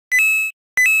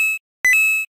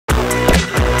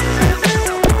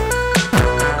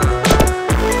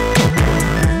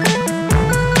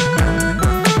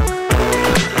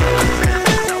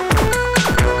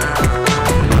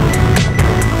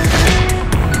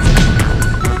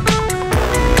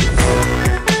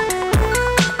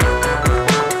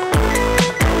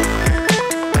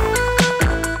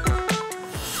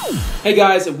Hey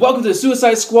guys, and welcome to the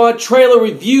Suicide Squad trailer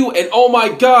review, and oh my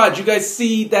god, you guys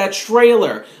see that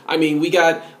trailer? I mean, we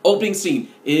got opening scene.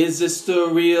 Is this the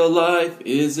real life?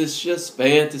 Is this just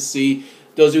fantasy?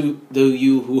 Those of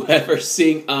you who ever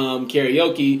sing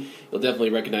karaoke, you'll definitely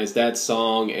recognize that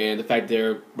song, and the fact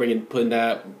they're putting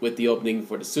that with the opening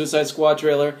for the Suicide Squad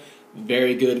trailer,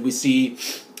 very good. We see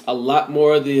a lot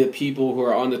more of the people who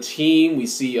are on the team. We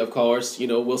see, of course,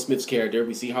 Will Smith's character.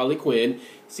 We see Harley Quinn.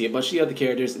 See a bunch of the other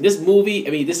characters. In this movie, I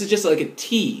mean, this is just like a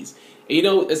tease. And,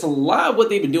 it's a lot of what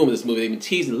they've been doing with this movie. They've been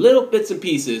teasing little bits and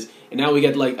pieces, and now we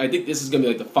get, I think this is going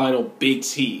to be, the final big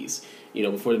tease,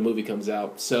 before the movie comes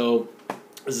out. So,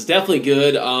 this is definitely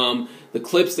good. The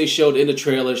clips they showed in the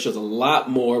trailer shows a lot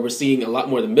more. We're seeing a lot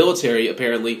more of the military,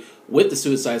 apparently, with the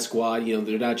Suicide Squad.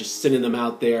 They're not just sending them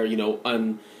out there, they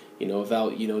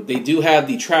do have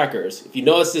the trackers. If you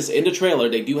notice this in the trailer,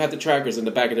 they do have the trackers in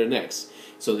the back of their necks.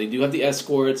 So they do have the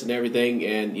escorts and everything,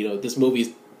 and, this movie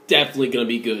is definitely going to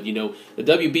be good. The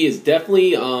WB is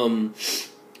definitely, I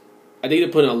think they're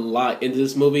putting a lot into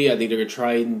this movie. I think they're going to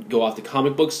try and go off the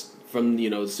comic books from,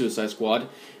 the Suicide Squad.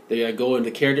 They're going to go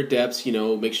into character depths,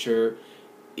 make sure,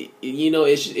 this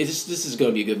is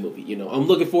going to be a good movie. I'm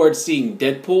looking forward to seeing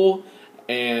Deadpool,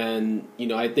 and,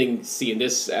 I think seeing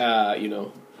this,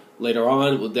 later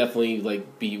on will definitely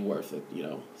be worth it,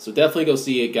 So definitely go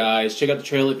see it, guys. Check out the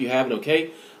trailer if you haven't,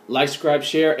 okay? Like, subscribe,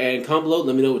 share, and comment below.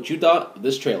 Let me know what you thought of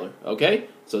this trailer, okay?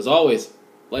 So as always,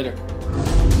 later.